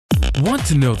Want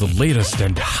to know the latest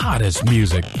and hottest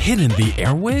music hitting the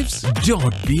airwaves?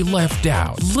 Don't be left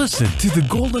out. Listen to the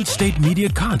Golden State Media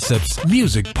Concepts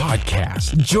Music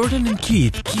Podcast. Jordan and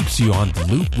Keith keeps you on the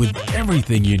loop with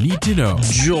everything you need to know.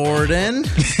 Jordan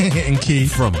and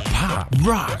Keith. From pop,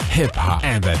 rock, hip-hop,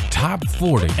 and the top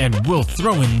 40. And we'll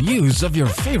throw in news of your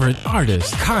favorite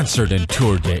artists, concert and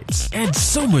tour dates, and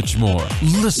so much more.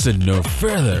 Listen no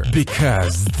further,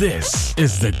 because this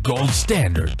is the gold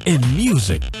standard in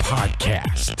music podcast.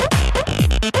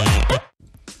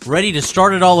 ready to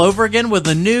start it all over again with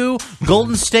a new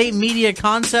Golden State Media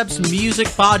Concepts Music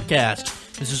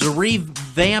Podcast. This is a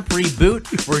revamp,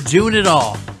 reboot. We're doing it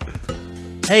all.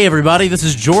 Hey, everybody, this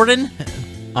is Jordan.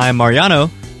 I'm Mariano.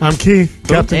 I'm Keith.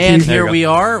 Captain And Keith. here we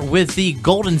are with the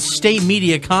Golden State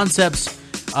Media Concepts.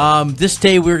 This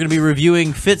day we're going to be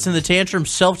reviewing Fitz and The Tantrums'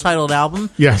 self-titled album.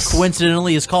 Yes.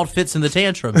 Coincidentally, it's called Fitz and The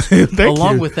Tantrums.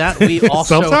 Along with that, we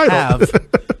also Self-titled. have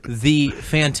the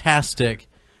fantastic,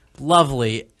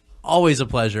 lovely, always a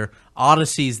pleasure,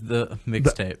 Oddisee The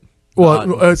mixtape.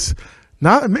 Well, it's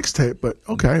not a mixtape, but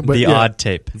okay. But The Odd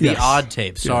Tape. The Yes. Odd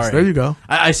Tape, sorry. Yes, there you go.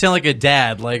 I sound like a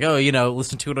dad, like, oh, you know,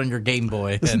 listen to it on your Game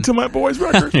Boy. Listen to my boy's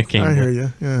record. Game I Boy. hear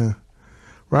you. Yeah.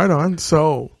 Right on.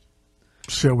 So,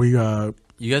 shall we You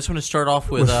guys want to start off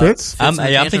with Fitz? and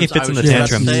I'm thinking Fitz and The was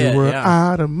just about to Tantrums. say You it, were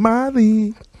yeah. out of my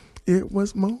league. It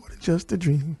was more than just a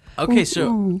dream. Okay, Ooh, so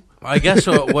ooh. I guess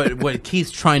what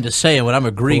Keith's trying to say and what I'm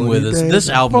agreeing 40 with is days this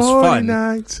and album was 40 fun.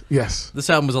 nights. Yes. This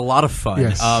album was a lot of fun.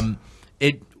 Yes.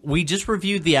 We just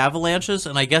reviewed the Avalanches,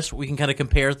 and I guess we can kind of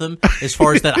compare them as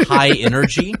far as that high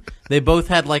energy. They both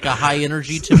had like a high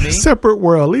energy to me. Separate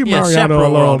world. Leave Yeah, Mariano separate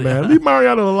alone, world, man. yeah. Leave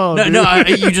Mariano alone. No, dude. no,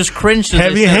 you just cringed. As I said,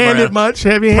 Heavy-handed Mariano. much?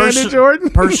 Heavy-handed, Jordan?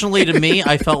 Personally, to me,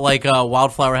 I felt like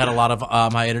Wildflower had a lot of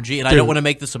high energy, and I don't want to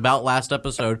make this about last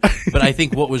episode, but I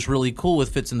think what was really cool with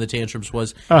Fitz and the Tantrums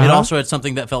was it also had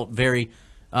something that felt very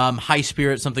high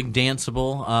spirit, something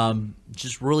danceable,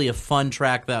 just really a fun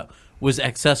track that was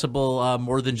accessible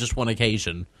more than just one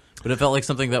occasion. But it felt like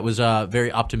something that was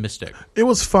very optimistic. It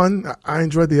was fun. I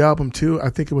enjoyed the album, too. I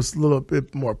think it was a little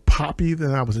bit more poppy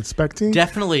than I was expecting.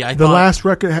 Definitely. The last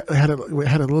record had a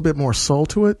little bit more soul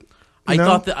to it. I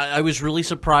thought that I was really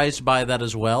surprised by that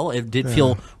as well. It did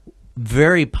feel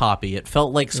very poppy. It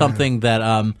felt like something that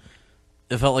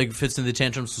it felt like Fitz and the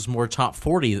Tantrums was more top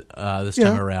 40 this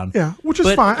time around. Yeah, which is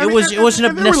But fine. It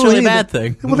wasn't necessarily a bad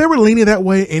thing. Well, they were leaning that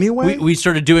way anyway. We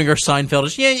started doing our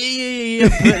Seinfeldish, but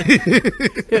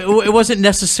it wasn't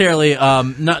necessarily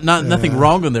nothing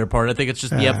wrong on their part. I think it's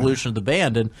just the evolution of the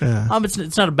band, and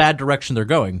it's not a bad direction they're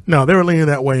going. No, they were leaning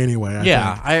that way anyway. I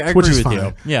think, I agree which is with fine.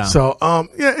 you. Yeah. So,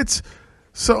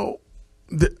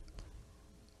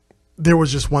 there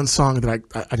was just one song that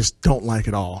I just don't like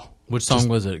at all. Which song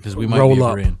was it? Because we might Roll be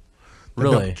Up. agreeing.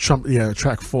 Really?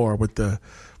 Track 4 with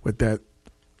that.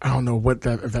 I don't know if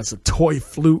that's a toy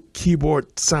flute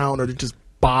keyboard sound or it just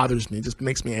bothers me. It just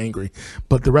makes me angry.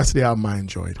 But the rest of the album I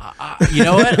enjoyed. You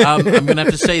know what? I'm going to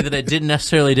have to say that I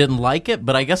didn't like it,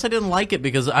 but I guess I didn't like it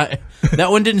because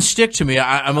that one didn't stick to me.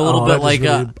 I'm a little bit like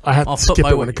I have I'll to put skip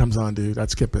my it when it comes on, dude.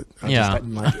 I'd skip it. I Yeah.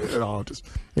 didn't like it at all. It just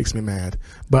makes me mad.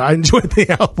 But I enjoyed the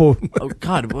album. Oh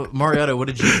God, Mariano, what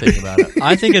did you think about it?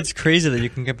 I think it's crazy that you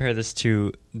can compare this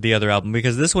to the other album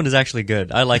because this one is actually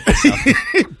good. I like this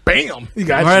album. Bam! You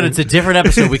got All right, you. it's a different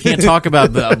episode. We can't talk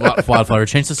about the Wildflower.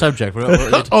 Change the subject.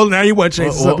 Oh, now you want to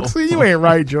change the Whoa, subject. See, you ain't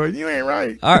right, Jordan. You ain't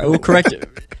right. All right, we'll correct it.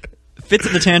 Fitz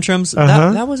and The Tantrums.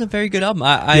 That was a very good album.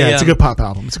 It's a good pop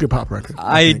album. It's a good pop record.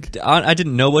 I think.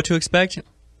 didn't know what to expect.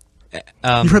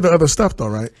 You've heard the other stuff, though,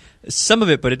 right? Some of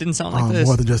it, but it didn't sound like this.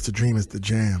 More than just a dream. It's the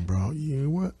jam, bro.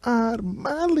 You were out of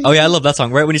my league. Oh yeah, I love that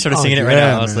song. Right when you started singing it right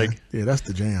now, I was man. like, yeah, that's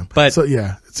the jam. But- so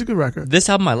yeah, it's a good record. this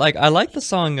album I like. I like the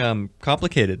song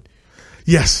 "Complicated."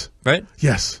 Yes, Right?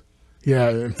 yes, yeah.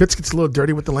 And Fitz gets a little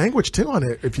dirty with the language too on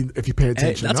it. If you pay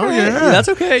attention, that's oh, all right. yeah, That's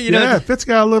okay. You know, Fitz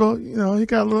got a little. He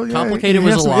got a little. Yeah, Complicated he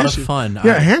was had a some lot of issues. fun.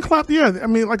 Yeah, Hand Clap. Yeah, I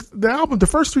mean, like the album, the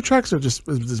first 3 tracks are just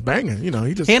banging. He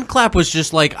just Hand Clap was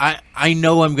just like I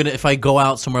know I'm gonna if I go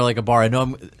out somewhere like a bar. I know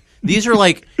I'm. These are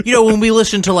like when we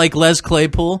listen to like Les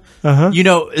Claypool.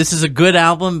 This is a good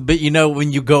album, but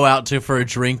when you go out for a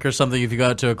drink or something, if you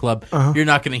go out to a club, you're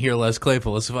not going to hear Les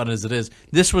Claypool as fun as it is.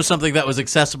 This was something that was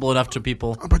accessible enough to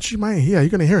people. But you might, you're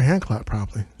gonna hear Hand Clap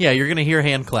probably. Yeah, you're going to hear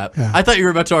Hand Clap. Yeah. I thought you were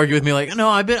about to argue with me like, no,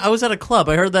 I was at a club.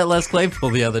 I heard that Les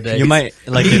Claypool the other day. you might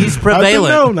like He's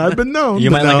prevalent. I've been known. you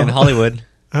but might like no. in Hollywood.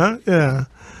 Huh? Yeah.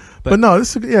 But no,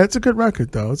 it's a good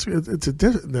record though.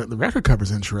 The record cover's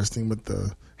interesting with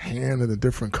the hand and the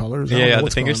different colors. I don't know the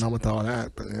what's fingers. going on with all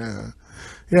that, but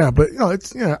yeah. But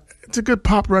it's a good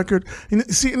pop record. And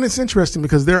see, and it's interesting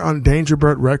because they're on Danger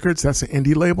Bird Records. That's an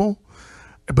indie label.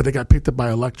 but they got picked up by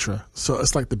Elektra. So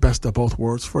it's like the best of both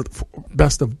worlds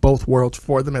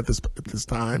for them at this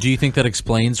time. Do you think that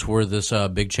explains where this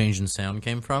big change in sound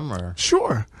came from? Or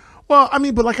Sure. Well, I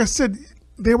mean, but like I said,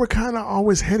 they were kind of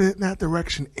always headed in that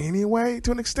direction anyway,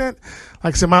 to an extent.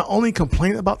 Like I said, my only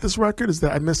complaint about this record is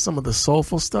that I missed some of the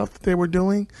soulful stuff that they were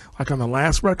doing, like on the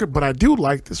last record. But I do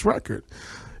like this record.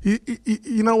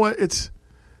 You know what? It's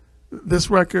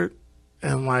this record,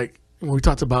 and like when we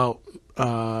talked about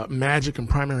Magic and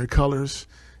Primary Colors,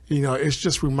 you know, it's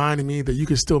just reminding me that you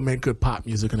can still make good pop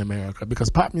music in America, because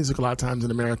pop music a lot of times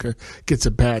in America gets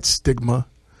a bad stigma.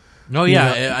 No,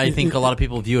 yeah, I think a lot of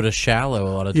people view it as shallow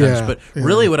a lot of times. But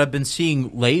really what I've been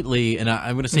seeing lately, and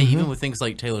I'm going to say even with things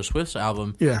like Taylor Swift's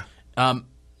album,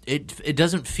 it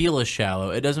doesn't feel as shallow.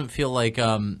 It doesn't feel like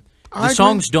the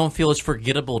songs don't feel as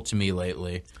forgettable to me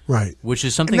lately. Right. Which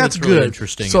is something that's really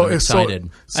interesting. So and I'm excited.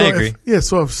 So I agree.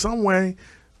 So if some way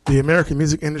the American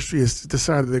music industry has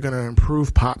decided they're going to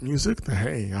improve pop music, then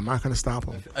hey, I'm not going to stop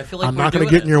them. I feel like I'm not going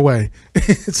to get in your way.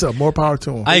 So more power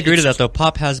to them. I agree to that, though.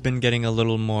 Pop has been getting a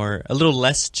little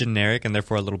less generic, and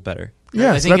therefore a little better.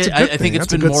 Yeah, so that's a good thing. I think it's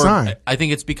That's a been good more. sign. I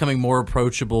think it's becoming more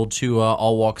approachable to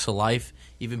all walks of life.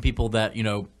 Even people that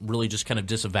really just kind of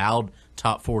disavowed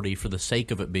top 40 for the sake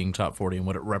of it being top 40 and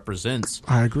what it represents.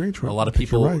 I agree, Troy. A lot of I think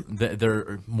people you're right.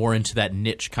 they're more into that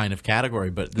niche kind of category.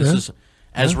 But this is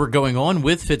as we're going on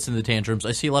with Fitz and the Tantrums.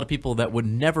 I see a lot of people that would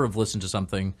never have listened to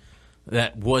something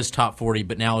that was top 40,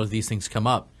 but now as these things come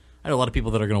up, I know a lot of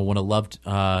people that are going to want to love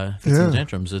Fitz and the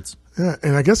Tantrums.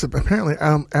 And I guess apparently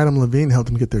Adam Levine helped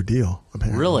them get their deal.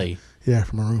 Apparently. Really? Yeah,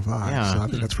 from Maroon 5. Yeah. So I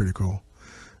think that's pretty cool.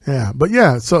 Yeah, but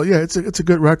it's a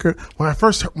good record. When I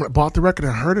first bought the record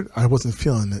and heard it, I wasn't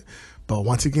feeling it. But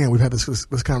once again, we've had this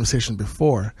conversation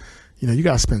before. You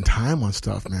got to spend time on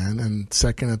stuff, man. And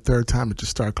second and third time, it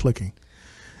just started clicking.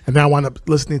 And now I wound up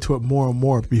listening to it more and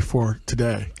more before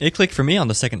today. It clicked for me on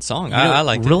the second song. I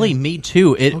liked it. Really, me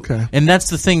too. Okay. And that's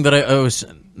the thing that I was...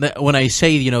 when I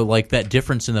say, like that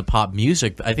difference in the pop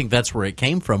music, I think that's where it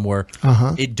came from, where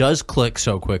it does click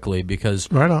so quickly, because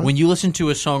when you listen to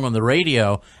a song on the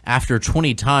radio, after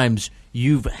 20 times,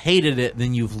 you've hated it,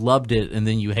 then you've loved it, and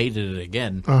then you hated it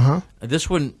again. This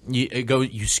one,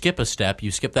 you skip a step,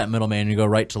 you skip that middleman, and you go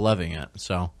right to loving it.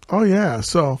 So, oh yeah,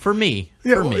 so for me,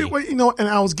 and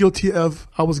I was guilty of.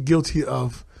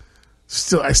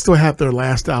 I still have their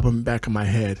last album back in my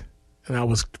head, and I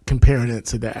was comparing it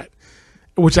to that.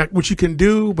 Which you can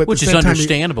do, but which at the is same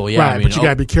understandable, time, yeah. Right, but you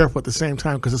got to be careful at the same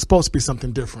time, because it's supposed to be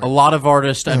something different. A lot of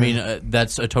artists, I mean,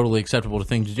 that's a totally acceptable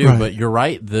thing to do. Right. But you're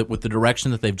right that with the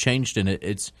direction that they've changed in it,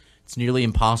 it's nearly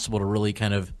impossible to really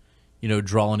kind of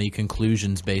draw any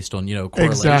conclusions based on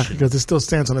correlation. Exactly, because it still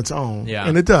stands on its own. Yeah,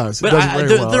 and it does. But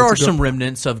there are some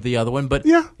remnants of the other one, but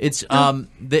it's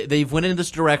they've went in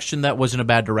this direction that wasn't a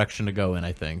bad direction to go in.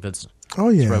 I think that's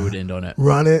where I would end on it.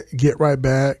 Run it, get right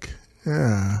back.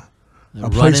 Yeah. A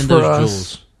Run place in for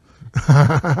those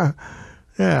us.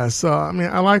 Yeah, so I mean,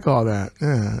 I like all that.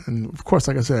 Yeah, and of course,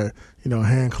 like I said,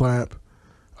 hand clap,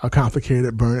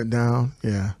 complicated, burn it down.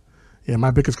 Yeah.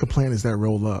 My biggest complaint is that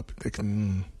roll up.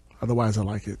 Otherwise, I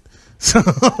like it. So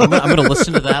I'm going to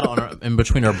listen to that in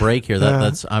between our break here.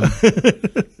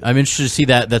 I'm interested to see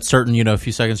that certain a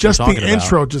few seconds. Just you're the talking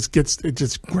intro about.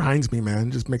 just grinds me, man.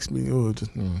 It just makes me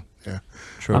yeah.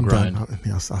 True I'm grind. done.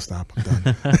 I'll stop. I'm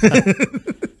done.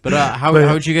 But how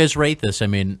would you guys rate this? I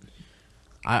mean,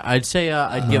 I'd say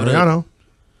I'd give Mariano.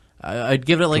 I'd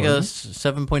give it like a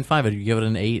 7.5. I'd give it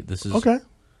an 8. This is okay.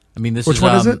 I mean, this Which is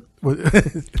one is it?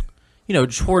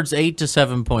 Towards 8 to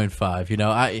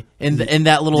 7.5. In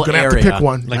that little You're gonna area. have to pick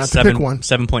one. Like you have to pick one.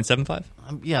 7.75?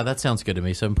 Yeah, that sounds good to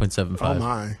me. 7.75. Oh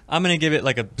my. I'm going to give it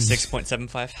like a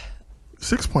 6.75.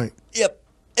 6 point. Yep.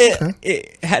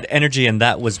 It had energy, and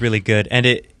that was really good. And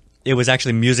it was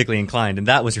actually musically inclined, and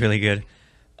that was really good.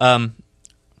 I'm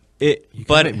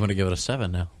going to give it a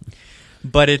 7 now.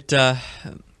 But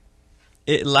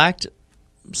it lacked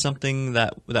something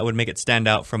that would make it stand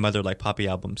out from other like poppy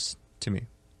albums to me.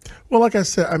 Well, like I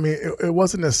said, I mean, it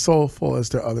wasn't as soulful as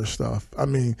their other stuff. I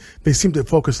mean, they seemed to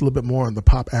focus a little bit more on the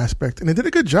pop aspect, and they did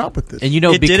a good job with it.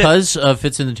 And because of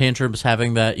Fitz and the Tantrums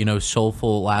having that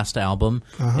soulful last album,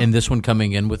 and this one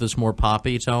coming in with this more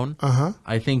poppy tone,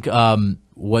 I think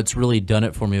what's really done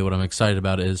it for me, what I'm excited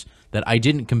about, is that I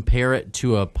didn't compare it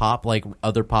to a pop like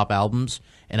other pop albums,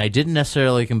 and I didn't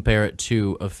necessarily compare it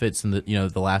to a Fitz and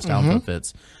the last album of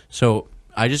Fitz. So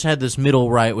I just had this middle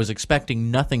where I was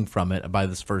expecting nothing from it by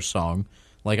this first song.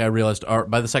 Like I realized,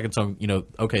 by the second song,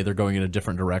 okay, they're going in a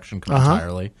different direction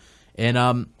entirely, and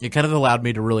it kind of allowed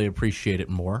me to really appreciate it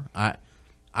more.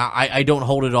 I don't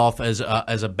hold it off as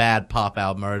a bad pop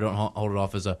album, or I don't hold it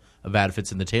off as a a bad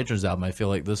Fitz and The Tantrums album. I feel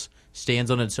like this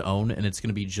stands on its own, and it's going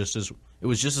to be it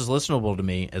was just as listenable to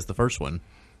me as the first one.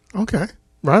 Okay,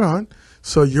 right on.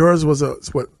 So yours was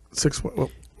what 6? What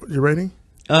your rating?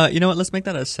 You know what? Let's make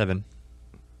that a 7.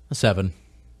 A 7.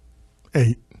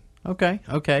 8.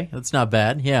 Okay, that's not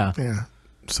bad. Yeah.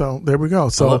 So there we go.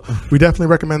 So we definitely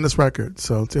recommend this record.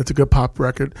 So it's a good pop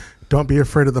record. Don't be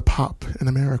afraid of the pop in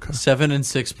America. 7 and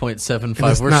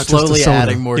 6.75. We're not slowly just a soda.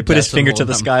 adding more. He put his finger to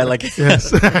the sky like,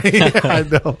 Yes, yeah, I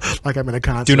know. Like I'm in a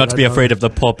concert. do not be afraid of the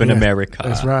pop in America.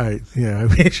 That's right. Yeah,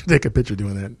 we should take a picture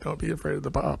doing that. Don't be afraid of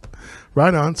the pop.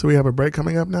 Right on. So we have a break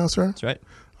coming up now, sir? That's right.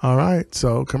 All right.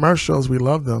 So commercials, we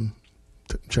love them.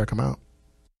 Check them out.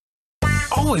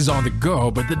 Always on the go,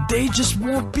 but the day just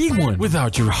won't be one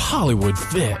without your Hollywood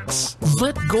fix.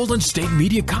 Let Golden State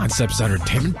Media Concepts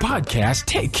Entertainment Podcast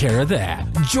take care of that.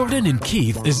 Jordan and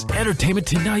Keith is Entertainment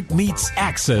Tonight meets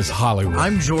Access Hollywood.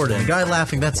 I'm Jordan. The guy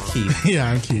laughing, that's Keith. Yeah,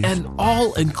 I'm Keith. An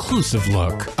all-inclusive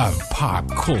look of pop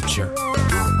culture.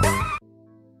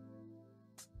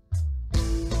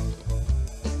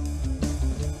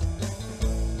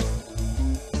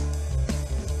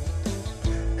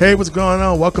 Hey, what's going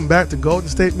on? Welcome back to Golden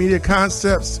State Media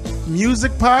Concepts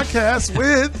Music Podcast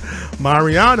with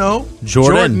Mariano,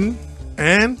 Jordan,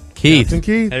 and Keith. Captain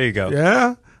Keith. There you go.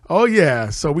 Yeah. Oh,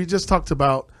 yeah. So we just talked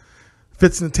about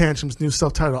Fitz and The Tantrums' new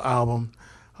self-titled album.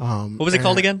 What was it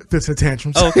called again? Fitz and The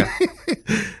Tantrums. Oh, okay.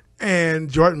 And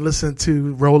Jordan listened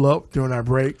to Roll Up during our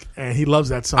break, and he loves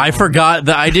that song. I forgot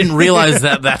that. I didn't realize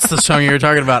that that's the song you were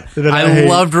talking about. I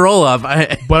loved Roll Up.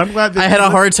 But I'm glad that I had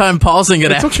a hard time pausing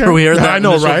it after we heard that. I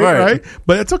know, initial part. right?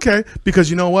 But it's okay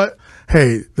because you know what?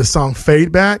 Hey, the song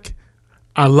Fade Back,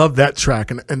 I love that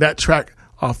track. And that track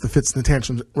off the Fitz and The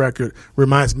Tantrums record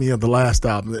reminds me of the last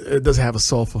album. It doesn't have a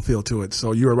soulful feel to it.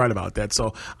 So you were right about that.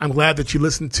 So I'm glad that you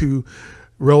listened to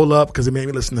Roll Up because it made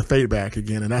me listen to Fade Back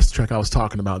again, and that's the track I was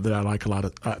talking about that I like a lot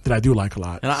of, that I do like a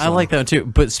lot. And I like that one too.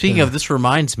 But speaking of, this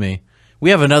reminds me,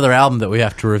 we have another album that we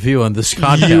have to review on this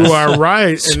podcast. You are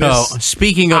right. So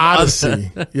speaking of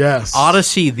Oddisee, yes,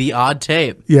 Oddisee The Odd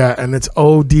Tape. Yeah, and it's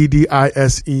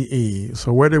Oddisee.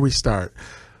 So where did we start?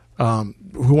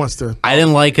 Who wants to? I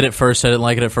didn't like it at first.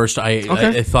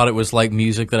 I thought it was like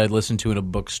music that I'd listened to in a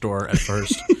bookstore at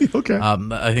first. Okay.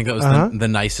 I think that was the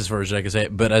nicest version I could say.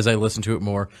 But as I listened to it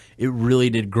more, it really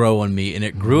did grow on me, and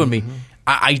it grew on me.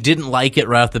 I didn't like it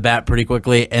right off the bat pretty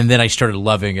quickly, and then I started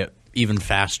loving it even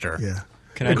faster. Yeah.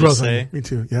 Can I just say? Me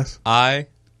too. Yes. I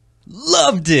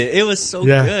loved it. It was so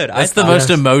good. That's the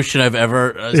most emotion I've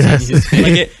ever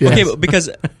seen. Okay, because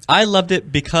I loved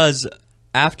it because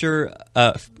after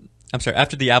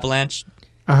the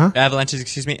avalanches,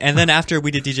 excuse me, and then after we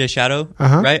did DJ Shadow,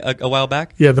 right, a while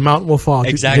back. Yeah, The Mountain Will Fall.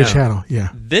 Exactly. DJ Shadow. Yeah.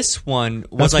 This one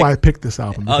was That's why I picked this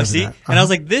album. Oh, see, and I was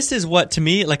like, this is what to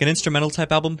me like an instrumental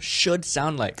type album should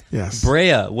sound like. Yes.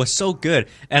 Brea was so good,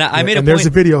 and I made a point. There's a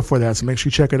video for that, so make sure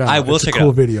you check it out. I will check it out. It's a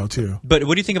cool video too. But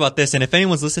what do you think about this? And if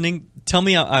anyone's listening, tell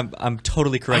me I'm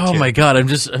totally correct. Oh here. my god,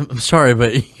 I'm sorry,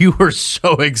 but you were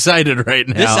so excited right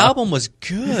now. This album was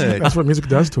good. That's what music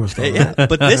does to us, though. Yeah,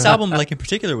 but this album, like in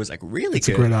particular, was like really it's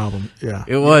good. It's a great album. Yeah,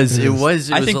 it was. It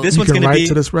was. I think this you one's going to be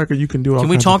to this record. You can do. Can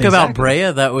we talk about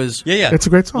Brea? That was. Yeah. It's a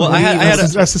great song. Well,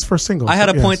 that's his first single. I had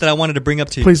a point that I wanted to bring up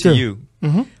to you.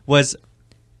 Mm-hmm. Was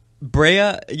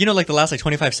Brea, you know, like the last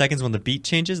 25 seconds when the beat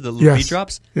changes, the beat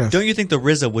drops? Yes. Don't you think the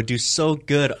RZA would do so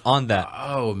good on that?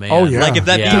 Oh, man. Oh, yeah. Like if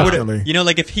that beat would have, you know,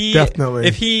 like if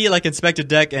he like Inspector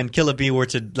Deck and Killer B were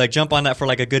to like jump on that for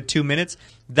like a good 2 minutes,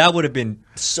 that would have been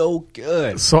so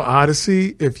good. So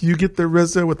Oddisee, if you get the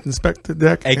RZA with Inspector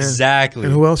Deck, exactly.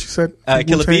 And who else you said?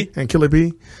 Killer B and Killer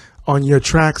B. On your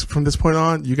tracks from this point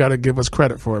on, you got to give us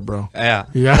credit for it, bro. Yeah.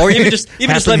 Or even just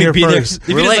let me be there.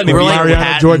 We're like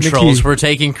patent trolls. We're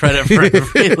taking credit for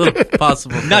every little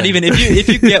possible thing. Not even if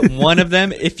you get one of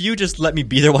them. If you just let me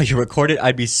be there while you record it,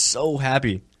 I'd be so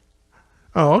happy.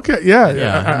 Oh, okay,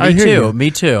 yeah. I hear you.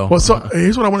 Me too. Well, so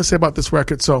here's what I want to say about this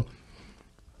record. So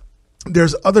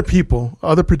there's other people,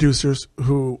 other producers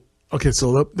who,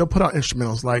 so they'll put out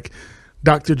instrumentals like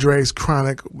Dr. Dre's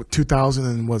Chronic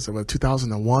 2001?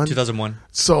 2001.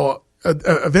 So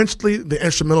eventually the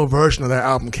instrumental version of that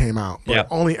album came out, but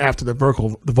only after the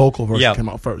vocal version came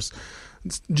out first.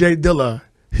 Jay Dilla,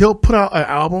 he'll put out an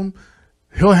album,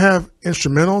 he'll have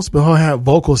instrumentals, but he'll have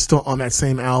vocals still on that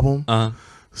same album.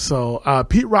 So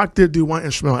Pete Rock did do one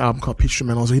instrumental album called Pete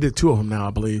Instrumentals. He did two of them now, I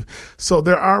believe. So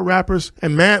there are rappers,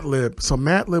 and Madlib. So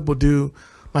Madlib will do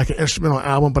like an instrumental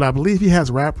album, but I believe he has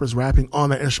rappers rapping on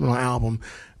that instrumental album.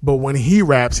 But when he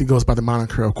raps, he goes by the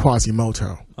moniker of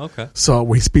Quasimoto. Okay. So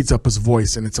he speeds up his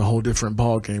voice, and it's a whole different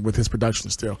ball game with his production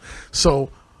still.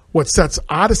 So what sets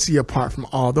Oddisee apart from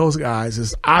all those guys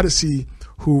is Oddisee,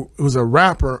 who was a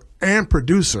rapper and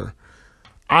producer.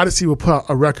 Oddisee will put out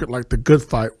a record like The Good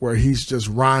Fight where he's just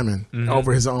rhyming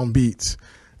over his own beats.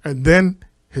 And then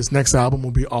his next album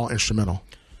will be all instrumental,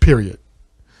 period.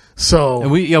 So,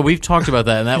 and we've talked about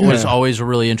that, and that was always a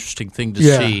really interesting thing to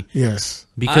see. Yes,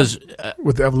 because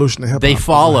with the evolution of hip hop, they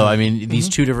follow. I mean, these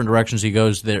two different directions he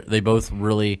goes. They both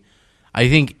really. I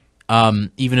think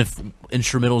even if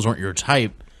instrumentals aren't your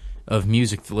type of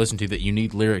music to listen to, that you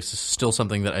need lyrics. This is still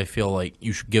something that I feel like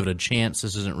you should give it a chance.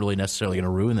 This isn't really necessarily going to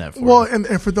ruin that for you. Well,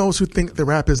 and for those who think the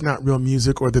rap is not real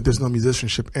music or that there's no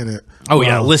musicianship in it. Oh,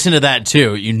 yeah, listen to that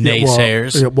too, you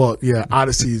naysayers.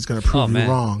 Oddisee is going to prove you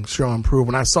wrong. Show and prove.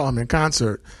 When I saw him in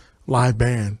concert, live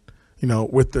band,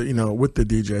 with the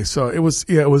DJ. So it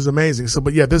was amazing. So,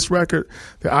 but yeah, this record,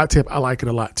 The Odd Tape, I like it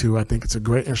a lot too. I think it's a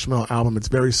great instrumental album. It's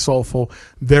very soulful,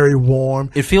 very warm.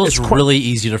 It feels really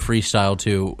easy to freestyle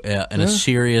to in a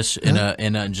serious, in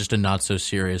a just a not so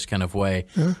serious kind of way.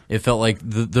 Yeah. It felt like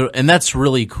and that's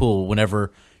really cool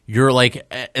whenever you're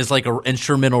like, as like an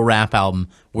instrumental rap album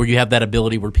where you have that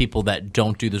ability where people that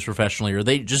don't do this professionally or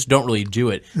they just don't really do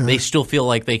it, they still feel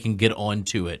like they can get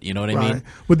onto it. You know what I mean?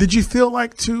 Well, did you feel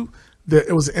like too that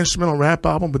it was an instrumental rap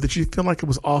album, but did you feel like it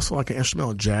was also like an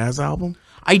instrumental jazz album?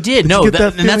 I did. No, and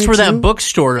that's where that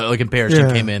bookstore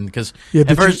comparison came in, because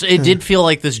at first it did feel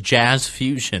like this jazz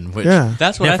fusion. Which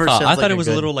that's what I thought. I thought it was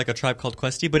a little like a Tribe Called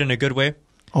Quest, but in a good way.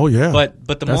 Oh yeah,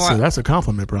 but the more that's a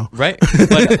compliment, bro. Right?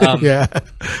 But, yeah.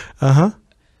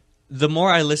 The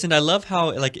more I listened, I love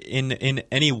how like in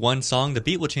any one song the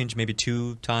beat will change maybe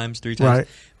 2 times, 3 times,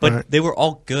 but they were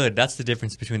all good. That's the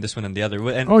difference between this one and the other.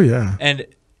 And, and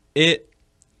it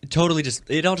all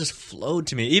just flowed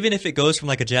to me. Even if it goes from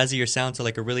like a jazzier sound to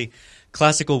like a really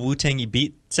classical Wu-Tangy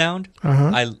beat sound,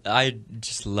 I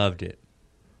just loved it.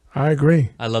 I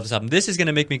agree. I love this album. This is going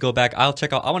to make me go back. I'll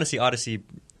check out. I want to see Oddisee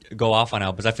go off on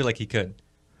albums. I feel like he could.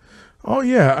 Oh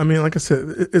yeah, I mean, like I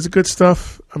said, it's good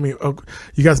stuff. I mean,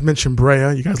 you guys mentioned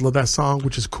Brea. You guys love that song,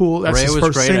 which is cool. That's his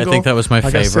first single. I think that was my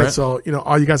favorite. I said, so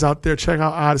all you guys out there, check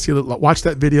out Oddisee. Watch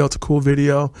that video. It's a cool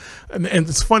video, and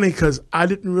it's funny because I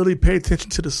didn't really pay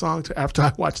attention to the song till after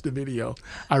I watched the video.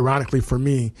 Ironically for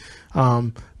me,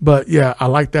 but yeah, I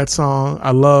like that song.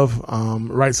 I love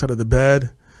Right Side of the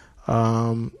Bed.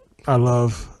 I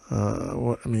love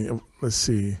let's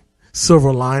see,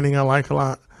 Silver Lining. I like a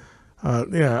lot. I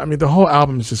mean, the whole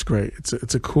album is just great.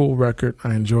 It's a cool record.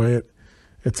 I enjoy it.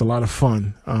 It's a lot of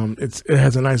fun. It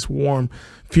has a nice warm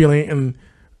feeling, and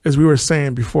as we were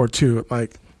saying before too,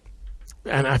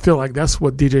 and I feel like that's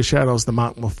what DJ Shadow's The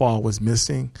Mountain Will Fall was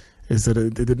missing, is that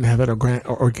it didn't have that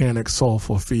organic,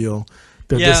 soulful feel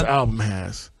that this album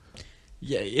has.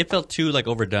 Yeah, it felt too like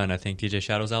overdone. I think DJ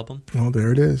Shadow's album. Oh,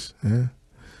 there it is. Yeah.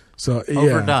 So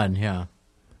overdone. Yeah.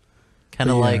 Kind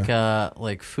of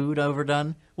like food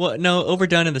overdone. Well, no,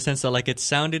 overdone in the sense that like it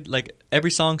sounded like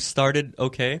every song started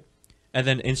okay, and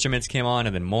then instruments came on,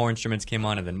 and then more instruments came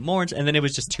on, and then more, and then it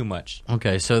was just too much.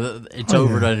 Okay, so it's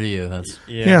overdone to you. That's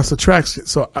So tracks.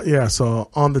 So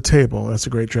On the Table. That's a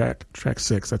great track. Track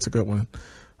 6. That's a good one.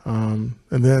 And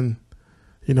then,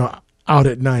 Out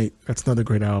at Night. That's another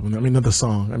great album. I mean, another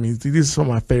song. I mean, these are some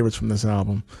of my favorites from this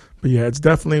album. But yeah, it's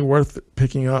definitely worth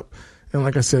picking up. And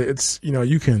like I said, it's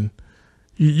you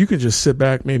can just sit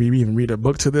back, maybe even read a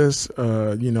book to this,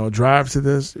 drive to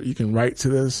this. You can write to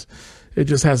this. It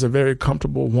just has a very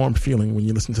comfortable, warm feeling when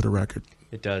you listen to the record.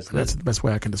 It does. That's the best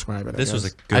way I can describe it. This was a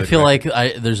good I feel like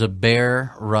there's a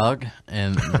bear rug,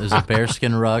 and there's a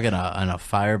bearskin rug and a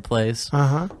fireplace,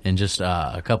 and just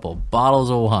a couple bottles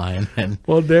of wine. And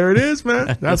well, there it is,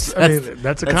 man. That's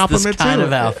a compliment this kind too.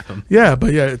 Of album. Yeah,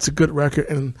 but yeah, it's a good record,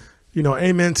 and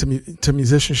amen to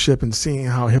musicianship and seeing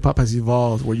how hip hop has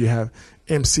evolved, where you have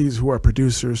MCs who are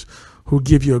producers who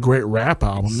give you a great rap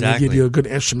album, and they give you a good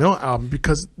instrumental album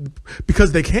because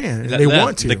they can, and they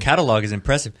want to. The catalog is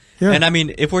impressive. Yeah. And I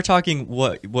mean, if we're talking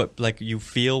what like you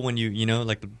feel when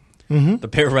like the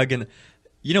bear rug, and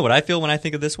what I feel when I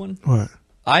think of this one? What?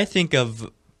 I think of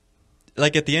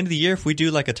like at the end of the year, if we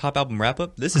do like a top album wrap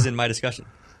up, this is in my discussion.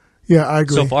 Yeah, I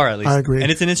agree. So far, at least. I agree.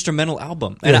 And it's an instrumental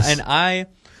album. Yes.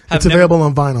 It's available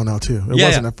on vinyl now too. It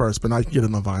wasn't at first, but now you can get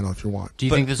it on vinyl if you want. Do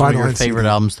you think this is one of your favorite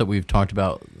albums that we've talked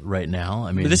about right now?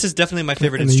 I mean, this is definitely my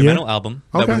favorite instrumental album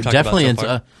that we've talked definitely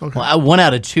about so far. Well, 1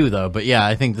 out of 2 though, but yeah,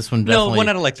 I think this one definitely. No, 1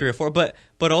 out of like 3 or 4, but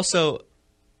also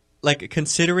like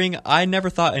considering I never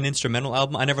thought an instrumental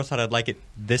album. I never thought I'd like it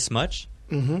this much.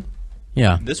 Mm-hmm.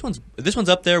 Yeah, this one's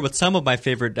up there with some of my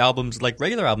favorite albums, like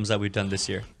regular albums that we've done this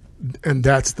year. And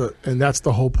that's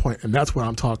the whole point, and that's what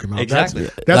I'm talking about. Exactly.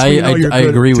 That's when you're a good, I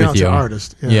agree with you.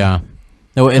 Artist. Yeah.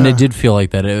 No, and it did feel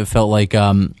like that. It felt like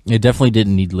it definitely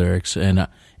didn't need lyrics, and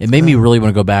it made me really want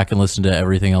to go back and listen to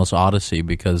everything else Oddisee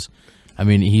because, I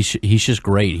mean, he's just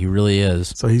great. He really is.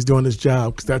 So he's doing his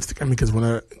job because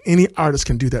when any artist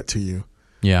can do that to you,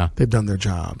 yeah, they've done their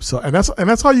job. So and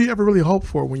that's all you ever really hope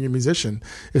for when you're a musician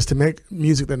is to make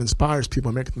music that inspires people,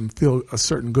 and make them feel a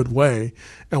certain good way,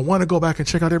 and want to go back and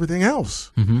check out everything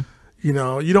else. Mm-hmm. You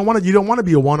know, you don't want to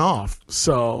be a one-off.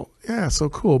 So yeah, so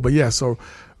cool. But yeah, so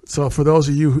for those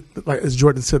of you, like as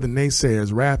Jordan said, the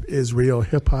naysayers, rap is real,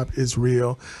 hip hop is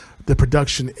real. The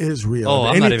production is real.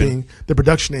 Oh, the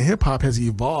production in hip hop has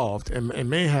evolved and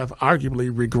may have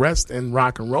arguably regressed in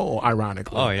rock and roll,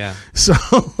 ironically. Oh yeah. So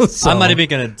I'm not even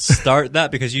gonna start that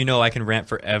because I can rant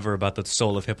forever about the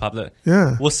soul of hip hop.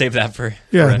 Yeah, we'll save that for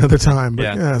another time.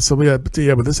 But yeah.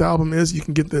 but this album is you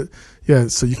can get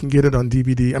so you can get it on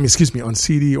DVD. On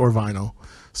CD or vinyl.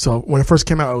 So when it first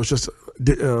came out, it was just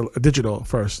digital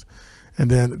first,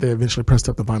 and then they eventually pressed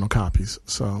up the vinyl copies.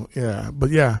 So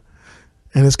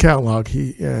and his catalog,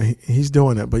 he's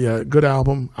doing it. But yeah, good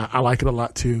album. I like it a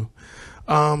lot too.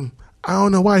 I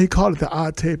don't know why he called it The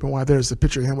Odd Tape and why there's a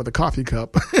picture of him with a coffee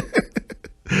cup.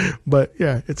 But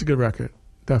yeah, it's a good record,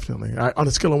 definitely. On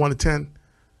a scale of 1 to 10,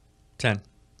 10.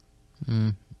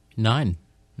 9.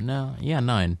 No, yeah,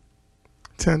 9.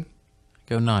 10.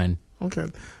 Go 9. Okay,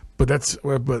 but that's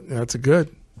a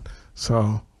good.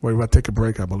 So we're about to take a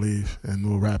break, I believe, and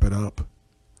we'll wrap it up.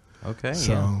 Okay.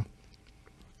 So. Yeah.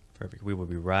 Perfect. We will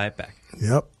be right back.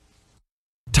 Yep.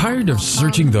 Tired of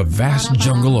searching the vast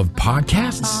jungle of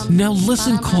podcasts? Now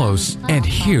listen close and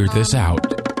hear this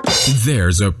out.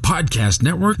 There's a podcast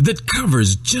network that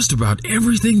covers just about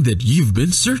everything that you've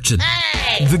been searching.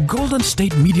 Hey! The Golden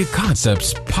State Media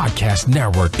Concepts Podcast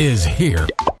Network is here.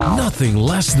 Nothing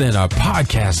less than a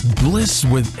podcast bliss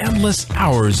with endless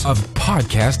hours of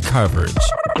podcast coverage.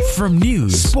 From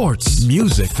news, sports,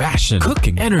 music, fashion,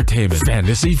 cooking, entertainment,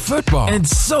 fantasy, football, and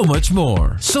so much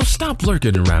more. So stop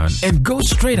lurking around and go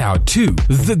straight out to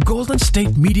the Golden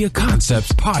State Media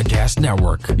Concepts Podcast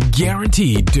Network.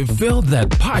 Guaranteed to fill that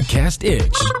podcast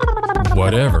itch.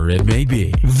 Whatever it may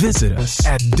be. Visit us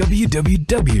at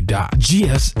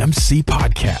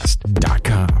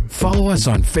www.gsmcpodcast.com. Follow us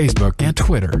on Facebook and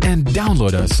Twitter, and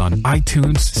download us on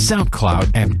iTunes,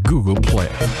 SoundCloud, and Google Play.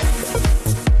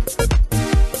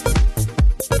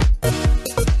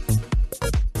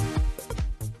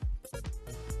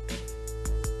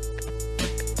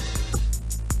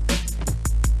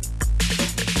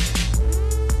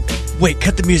 Wait,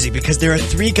 cut the music because there are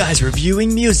 3 guys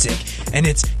reviewing music, and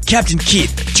it's Captain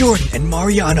Keith, Jordan, and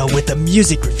Mariano with the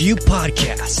Music Review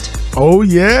Podcast. Oh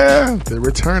yeah, the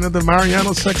return of the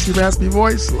Mariano sexy raspy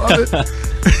voice. Love it.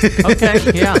 Okay,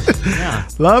 yeah.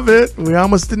 Love it. We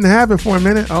almost didn't have it for a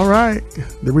minute. All right,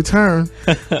 the return.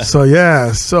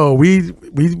 So we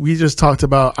just talked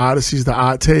about Oddisee's The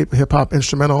Odd Tape, hip hop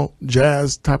instrumental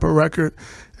jazz type of record,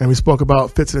 and we spoke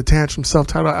about Fitz and The Tantrums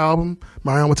self-titled album.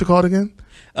 Mariano, what's it called again?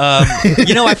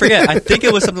 I forget. I think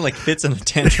it was something like Fitz and The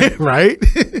Tantrums. Right?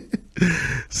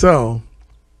 So,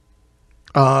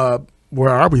 where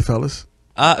are we, fellas?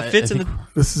 Fitz and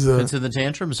The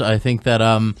Tantrums. I think that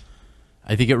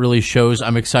I think it really shows.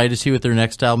 I'm excited to see what their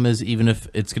next album is, even if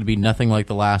it's going to be nothing like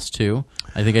the last 2.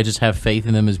 I think I just have faith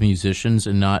in them as musicians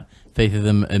and not faith in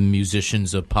them as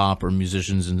musicians of pop or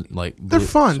musicians in like. They're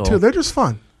fun too. They're just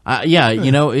fun.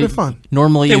 They're fun.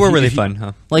 Normally, they were really fun,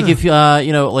 huh? Like if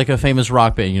like a famous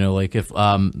rock band, like if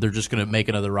they're just going to make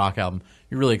another rock album,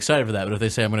 you're really excited for that. But if they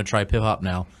say I'm going to try hip hop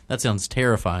now, that sounds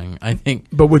terrifying. I think.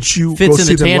 But would you Fitz go and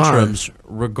see the them Tantrums, live?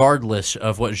 regardless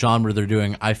of what genre they're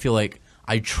doing, I feel like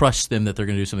I trust them that they're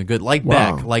going to do something good, like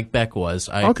Beck was.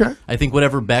 I think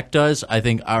whatever Beck does, I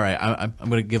think all right, I'm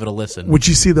going to give it a listen. Would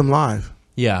you see them live?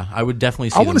 Yeah, I would definitely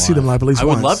see them live. I want to see them live at least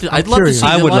once. I'd love to see them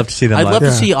live. I would love to see them live. I'd love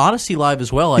to see Oddisee live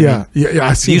as well. I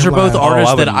see these are both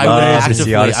artists that I would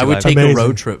actively, I would take a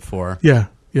road trip for. Yeah,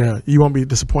 you won't be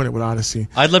disappointed with Oddisee.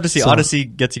 I'd love to see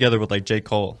Oddisee get together with like J.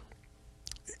 Cole.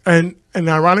 And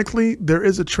ironically, there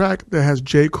is a track that has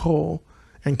J. Cole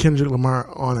and Kendrick Lamar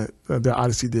on it that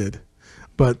Oddisee did,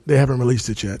 but they haven't released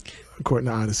it yet, according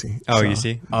to Oddisee. Oh, you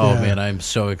see? Oh man, I'm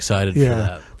so excited for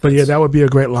that. But that would be a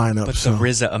great lineup. But the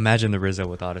RZA, imagine the RZA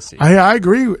with Oddisee. I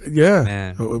agree. Yeah,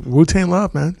 man. Wu-Tang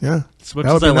Love, man. Yeah. As much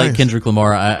as I like Kendrick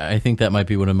Lamar, I think that might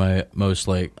be one of my most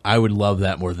I would love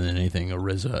that more than anything. A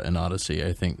RZA and Oddisee,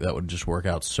 I think that would just work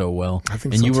out so well. I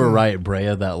think and so you were too. right,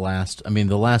 Brea. The last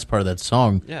part of that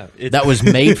song, that was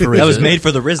made for RZA. That was made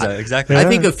for the RZA, exactly. I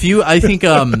think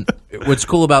what's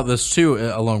cool about this too,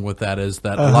 along with that, is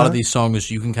that a lot of these songs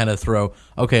you can kind of throw.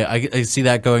 Okay, I see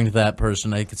that going to that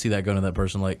person. I can see that going to that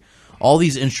person. Like all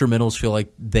these instrumentals feel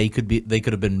like they could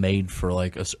have been made for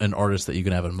like an artist that you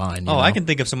can have in mind. You know? I can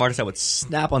think of some artists that would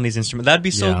snap on these instruments. That'd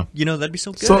be so that'd be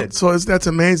so good. So that's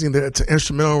amazing that it's an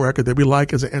instrumental record that we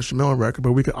like as an instrumental record,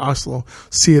 but we could also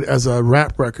see it as a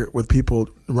rap record with people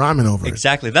rhyming over it.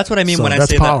 Exactly. That's what I mean when I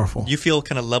say powerful. That you feel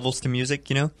kind of levels to music,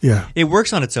 you know? Yeah. It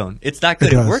works on its own. It's that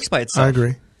good. It works by itself. I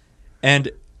agree. And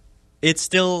it's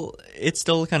still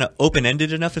kind of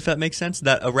open-ended enough, if that makes sense,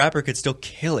 that a rapper could still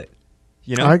kill it.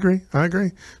 You know? I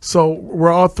agree. So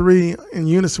we're all three in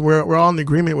unison. We're all in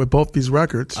agreement with both these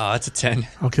records. Oh, that's a 10.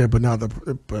 Okay, but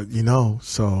now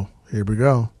so here we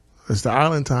go. It's the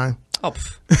island time. Oh,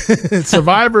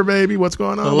 Survivor, baby. What's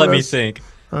going on? Let me think.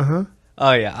 Uh-huh.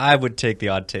 Oh yeah, I would take the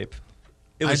Odd Tape.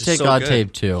 I'd take Odd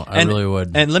Tape too. I really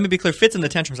would. And let me be clear, Fitz and the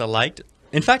Tantrums I liked.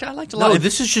 In fact, I liked a lot. No,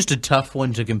 this is just a tough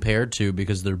one to compare to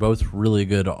because they're both really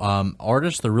good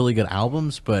artists. They're really good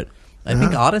albums, but I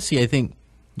think Oddisee,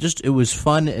 it was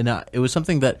fun and it was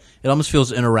something that it almost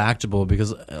feels interactable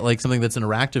because like something that's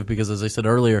interactive because as I said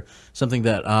earlier, something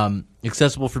that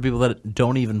accessible for people that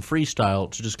don't even freestyle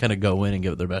to just kind of go in and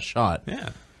give it their best shot. Yeah.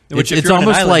 It's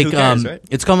almost like right?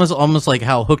 It's almost like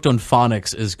how Hooked on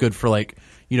Phonics is good for like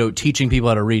teaching people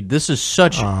how to read. This is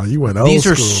such. Oh, you went old these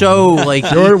school. Are so like.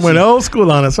 Jordan went old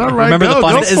school on us. All right, remember the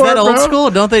phonics? Is that old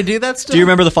school? Don't they do that still? Do you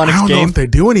remember the phonics game? I don't know if they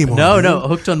do anymore. No,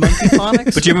 Hooked on Monkey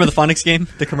Phonics. But do you remember the phonics game?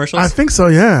 The commercials? I think so.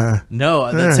 Yeah. No,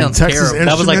 that sounds terrible.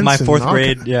 That was like my 4th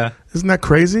grade. Yeah. Isn't that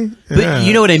crazy? But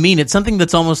you know what I mean? It's something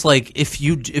that's almost like if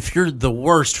you're the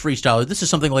worst freestyler, this is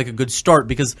something like a good start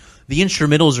because the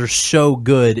instrumentals are so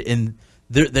good and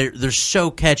they're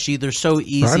so catchy. They're so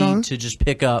easy to just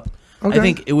pick up. Okay. I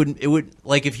think it would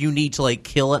like if you need to like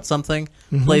kill at something,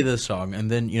 play this song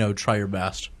and then try your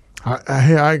best.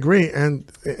 I agree.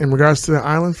 And in regards to the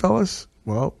Island fellas,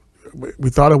 well,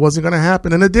 we thought it wasn't going to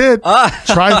happen, and it did.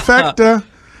 Trifecta.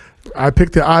 I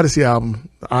picked the Oddisee album,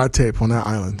 the Odd Tape on that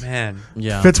island. Man,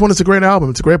 yeah. Fitz one is a great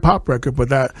album. It's a great pop record, but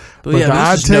the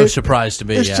Odd Tape, no surprise to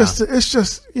me. It's just it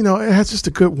has just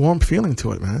a good warm feeling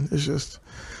to it, man. It's just.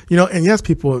 And yes,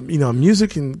 people, music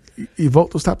can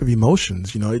evoke those type of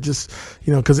emotions, it just,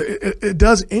 because it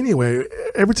does anyway.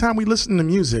 Every time we listen to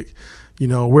music,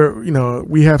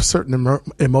 we have certain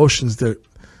emotions that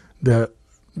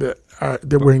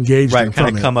we're engaged in. Right,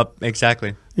 kind of come up,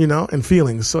 exactly. And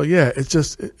feelings. So yeah,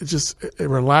 it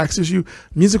relaxes you.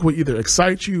 Music will either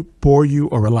excite you, bore you,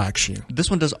 or relax you. This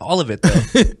one does all of it,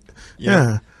 though.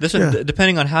 Yeah. This one,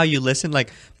 depending on how you listen,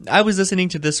 like I was listening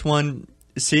to this one,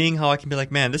 seeing how I can be like,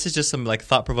 man, this is just some like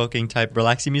thought-provoking type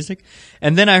relaxing music.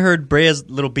 And then I heard Brea's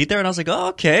little beat there and I was like, oh,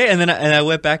 okay. And then I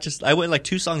went back, I went like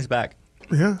 2 songs back.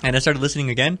 Yeah. And I started listening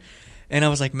again. And I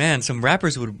was like, man, some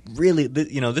rappers would really,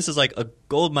 this is like a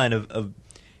goldmine of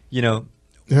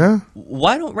Yeah.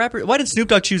 Why did Snoop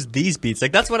Dogg choose these beats?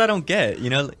 Like, that's what I don't get,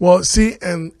 Well, see,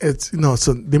 and it's,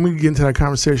 so then we get into that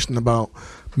conversation about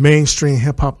mainstream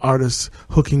hip-hop artists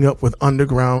hooking up with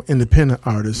underground independent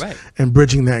artists and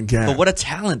bridging that gap. But what a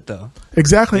talent, though.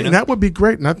 Exactly, and that would be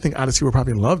great, and I think Oddisee would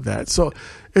probably love that. So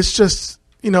it's just,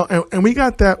 and we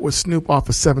got that with Snoop off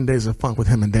of 7 Days of Funk with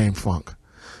him and Dame Funk.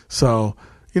 So,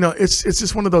 it's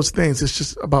just one of those things. It's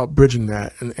just about bridging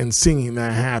that and seeing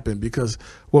that happen because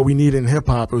what we need in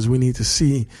hip-hop is we need to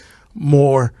see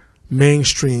more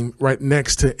mainstream right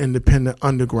next to independent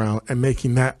underground and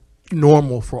making that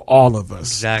normal for all of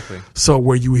us. Exactly. So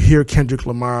where you hear Kendrick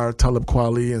Lamar, Talib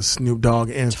Kweli, and Snoop Dogg,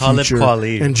 and Future,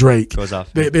 and Drake, goes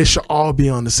off. They should all be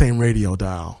on the same radio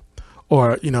dial,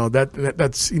 or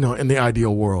that's in the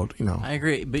ideal world. I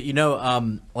agree, but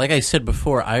like I said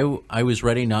before, I was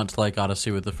ready not to like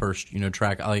Oddisee with the first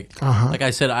track. Like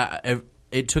I said,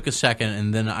 it took a second,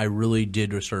 and then I really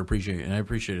did start appreciating it, and I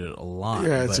appreciated it a lot.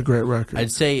 Yeah, it's a great record.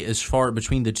 I'd say as far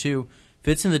between the two,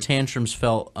 Fitz and the Tantrums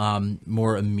felt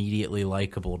more immediately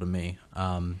likable to me.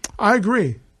 I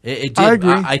agree. It did. I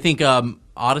agree. I think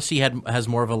Oddisee has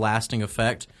more of a lasting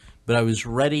effect, but I was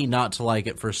ready not to like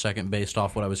it for a second based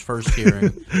off what I was first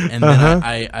hearing. And then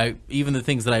I even the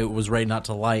things that I was ready not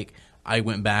to like, I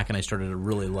went back and I started to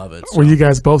really love it. So. Were you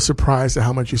guys both surprised at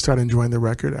how much you started enjoying the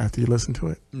record after you listened to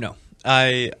it? No.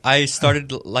 I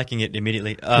started liking it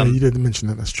immediately. Yeah, you didn't mention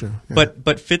that. That's true. Yeah.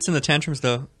 But Fitz and the Tantrums,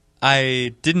 though,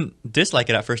 I didn't dislike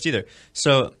it at first either.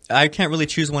 So I can't really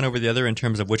choose one over the other in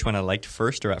terms of which one I liked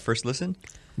first or at first listen.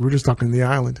 We're just talking The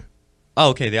Island. Oh,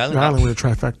 okay, The Island. The Island with a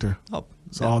trifecta. Oh,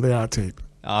 it's all the Odd Tape.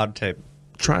 Odd Tape.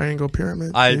 Triangle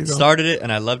pyramid. I started it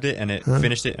and I loved it, and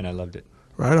finished it and I loved it.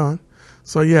 Right on.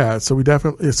 So yeah, so we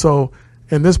definitely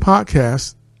in this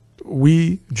podcast,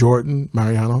 Jordan,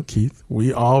 Mariano, Keith,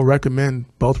 we all recommend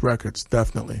both records,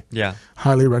 definitely. Yeah.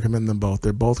 Highly recommend them both.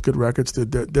 They're both good records.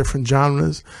 They're different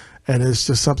genres, and it's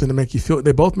just something to make you feel.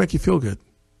 They both make you feel good,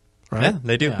 right? Yeah,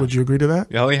 they do. Yeah. Would you agree to that?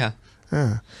 Oh, yeah.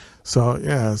 Yeah.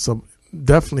 So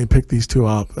definitely pick these two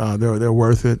up. They're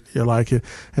worth it. You like it.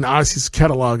 And Oddisee's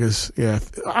catalog is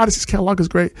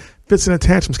great. Fitz and The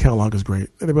Tantrums catalog is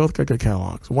great. They both got good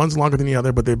catalogs. One's longer than the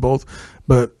other, but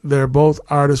they're both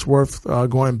artists worth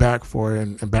going back for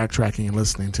and backtracking and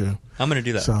listening to. I'm gonna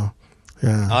do that. So,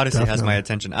 yeah, Oddisee definitely has my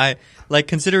attention. I like,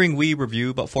 considering we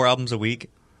review about 4 albums a week.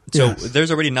 So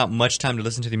there's already not much time to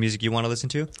listen to the music you want to listen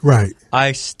to. Right.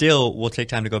 I still will take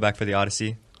time to go back for the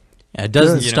Oddisee. Yeah, it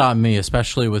doesn't stop me,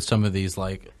 especially with some of these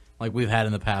like we've had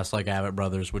in the past, like Abbott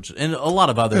Brothers, and a lot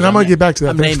of others. And I'm going to get back to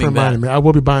that. Thanks for reminding me. I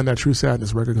will be buying that True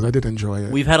Sadness record because I did enjoy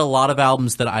it. We've had a lot of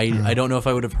albums that I don't know if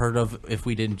I would have heard of if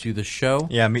we didn't do the show.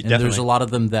 Yeah, definitely. There's a lot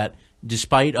of them that,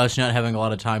 despite us not having a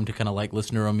lot of time to kind of like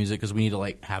listen to our own music because we need to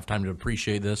like have time to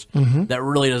appreciate this, that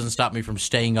really doesn't stop me from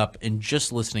staying up and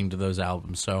just listening to those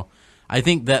albums. So I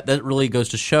think that really goes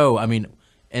to show. I mean,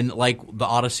 and like the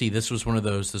Oddisee, this was one of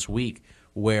those this week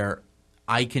where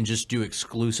I can just do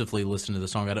exclusively listen to the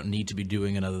song. I don't need to be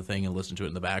doing another thing and listen to it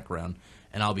in the background,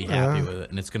 and I'll be happy with it.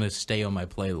 And it's going to stay on my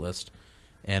playlist,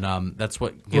 and that's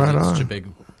what gives it such a big,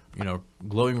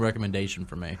 glowing recommendation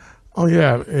for me. Oh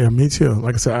yeah, me too.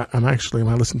 Like I said, I'm actually,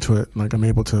 when I listen to it, like I'm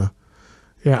able to,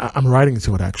 I'm writing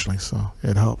to it actually, so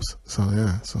it helps. So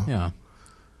yeah.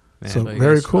 Man, so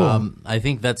very cool. I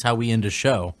think that's how we end a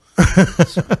show.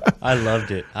 I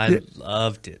loved it. I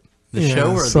loved it. The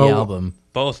show or the album?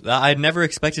 Both. I'd never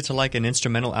expected to like an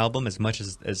instrumental album as much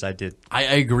as I did. I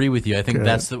agree with you. I think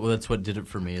that's what did it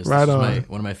for me. One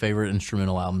of my favorite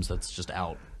instrumental albums that's just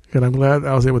out. And I'm glad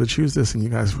I was able to choose this, and you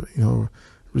guys,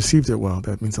 received it well.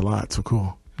 That means a lot. So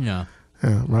cool. Yeah.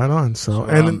 Yeah. Right on. So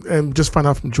and just find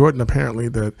out from Jordan apparently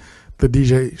that the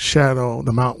DJ Shadow,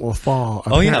 The Mount Will Fall.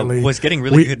 Was getting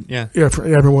really good. Yeah. Yeah, for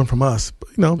everyone from us.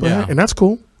 And that's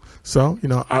cool. So,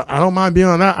 I don't mind being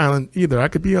on that island either. I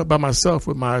could be up by myself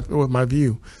with my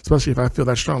view, especially if I feel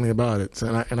that strongly about it. So,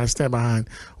 and I stand behind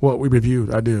what we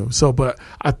reviewed. I do. So, but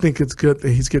I think it's good that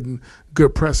he's getting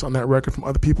good press on that record from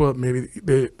other people. Maybe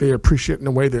they appreciate it in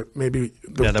a way that maybe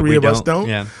the three of us don't.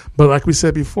 Yeah. But like we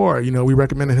said before, we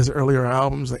recommended his earlier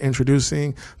albums,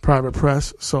 Introducing, Private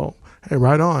Press. So, hey,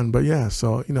 right on. But yeah,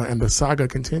 so, and the saga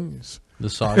continues.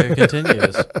 The saga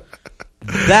continues.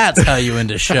 That's how you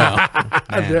end a show.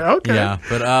 Okay. Yeah,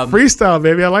 but freestyle,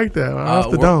 baby. I like that.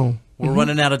 Off the dome. We're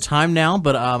running out of time now,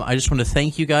 but I just want to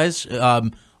thank you guys,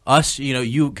 us,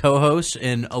 you co-hosts,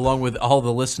 and along with all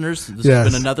the listeners. This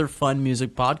has been another fun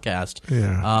music podcast.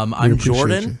 Yeah. I'm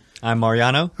Jordan. You. I'm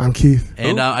Mariano. I'm Keith.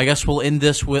 And I guess we'll end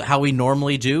this with how we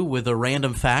normally do, with a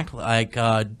random fact, like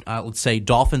let's say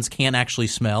dolphins can't actually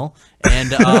smell.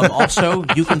 And also,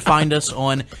 you can find us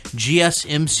on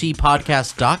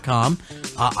GSMCpodcast.com,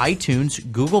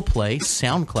 iTunes, Google Play,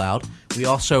 SoundCloud. We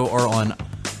also are on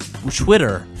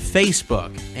Twitter,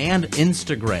 Facebook, and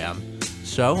Instagram.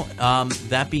 So,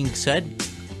 that being said,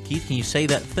 Keith, can you say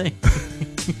that thing?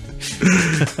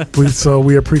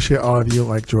 We appreciate all of you,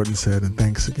 like Jordan said, and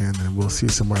thanks again, and we'll see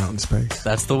you somewhere out in space.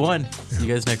 That's the one. See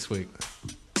you guys next week.